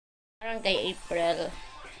Parang kay April.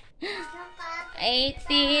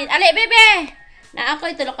 18. Ali, bebe! Na ako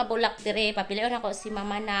ito ka bulak dire. Papilion ako si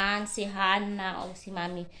Mama Nan, si Hana, o si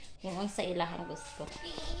Mami. Yung sa ilahang gusto.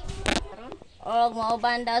 O,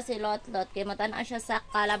 mauban daw si Lotlot. Kaya matana siya sa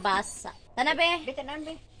kalabasa. Tana, be? Bitanan,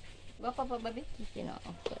 be. Gapa pa, babi. Pinoo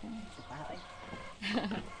ko.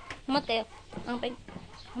 Humot kayo. Ang peg.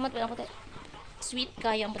 Humot pa ako tayo. Sweet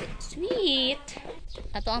kayo ang puti. Sweet!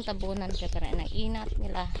 Ato ang tabunan kaya pero nag-inat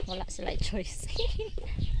nila. Wala sila choice.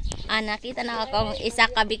 Nakita na akong isa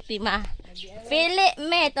ka biktima. Pili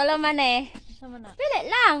me, tolo man eh. Sama na. Pili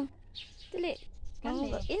lang. Pili. Kani?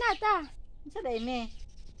 Inata. Masa day ni?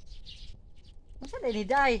 Masa day ni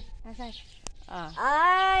day? Asay.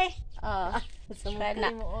 Ay! Kaya na.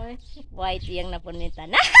 Mo oy. White yung napunitan.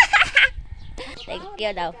 Thank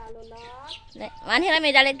you daw. Manhira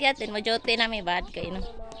may dalit kiyatin. Majote na may bad kayo. No?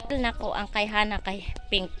 Nako, ang kay Hana kay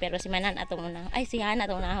Pink. Pero si Manan atong unang. Ay, si Hana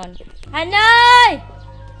atong unahon. Hanoy!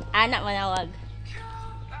 Anak manawag.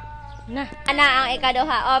 Na. Ana ang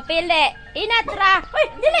ikaduha. O, pili. Inatra. Uy,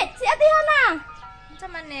 dili. Si Ate Hana.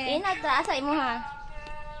 Sama ni. Inatra. Asa imo ha?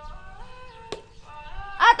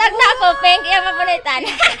 Oh, tag na ako. Pink. Iya mapunitan.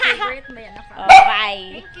 Favorite ba yan ako? Oh, bye.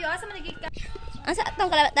 Thank you. Asa man nagika? Ang sa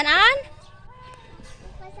atong kalabatanan?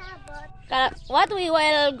 What we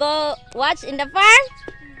will go watch in the farm?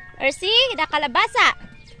 Or see the kalabasa?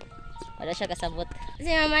 Wala siya kasabot. Si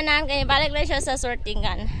Mama Nan kay balik na siya sa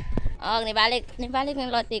sortingan. Og nibalik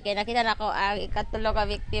ng loti kay nakita na ko ang ikatulo ka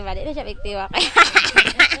biktima. Di na siya biktima kay.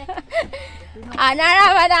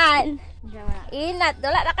 Narabanan. Inat,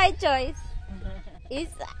 wala na kay choice.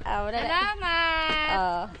 Isa. Wala na. Salamat.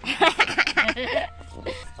 Oh.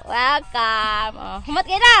 Welcome. Oh, humot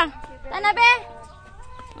kayo na. Tana be.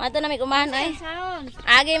 Mato na may kumahan ay.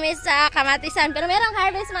 Agi may sa kamatisan. Pero merong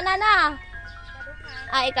harvest manana.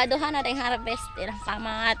 Ikaduha na rin harvest. Ilang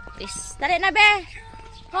kamatis. Tari na be.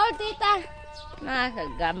 Hold tita.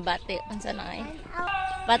 Nakagambate. Unsa na ay.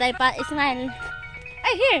 Patay pa. Ismail.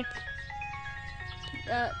 Ay here.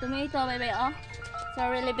 Tomato bebe oh. So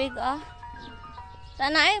really big oh.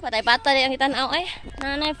 Sana ay. Patay-patay ang itanaw ay.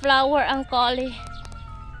 Nanay flower ang cauli.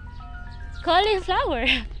 Cauliflower.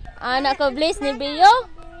 Anak ko bliss ni Bio.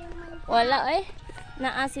 Wala ay.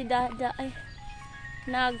 Naa si Dada ay.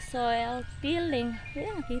 Nag-soil peeling.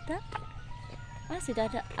 Yan nakita. Si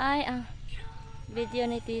Dada ay ang video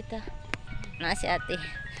ni Tita. Naa si Ate.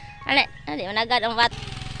 Ali, managad ang bat.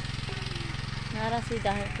 Nara si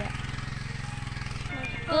Dada.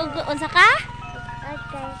 Kugo, unsa ka?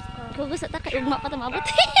 Kugo sa takay. Ugma pa tamabot.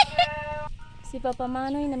 Si Papa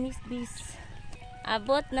Manoy na Miss Bis.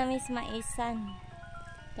 Abot na Miss Maisan.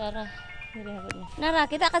 Tara. Nara,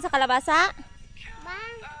 kita ka sa kalabasa?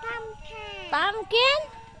 Pumpkin. Pumpkin?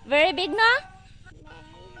 Very big na?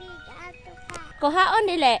 Very big ato pa. Kuhaon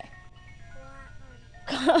dili.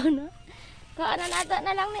 Kuhaon na? Kuhaon na nato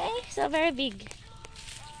na lang ni eh. So very big.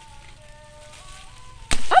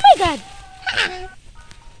 Oh my God!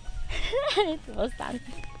 It's so stand.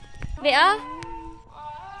 Be oh.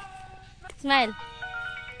 Smile.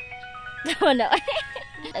 No.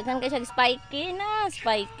 Daghan ka siya spiky na.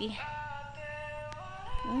 Spiky.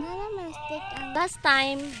 Mama mastic ang Last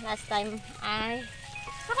time ay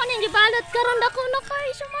ako nang gibalot karon dako na kay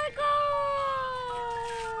oh my God.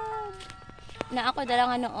 Na ako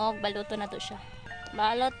dala nga noog baluto na to siya.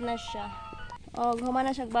 Balot na siya. Og human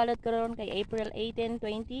na siya balot karon kay April 18,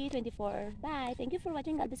 2024. Bye. Thank you for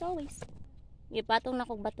watching. God bless always. Gipatong na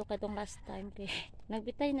kog bato katong last time kay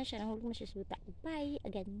nagbitay na siya, nahulog na siya suta. Bye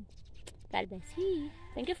again. God bless.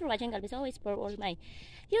 Thank you for watching. God bless always for all my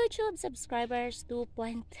YouTube subscribers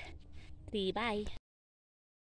 2.3. Bye.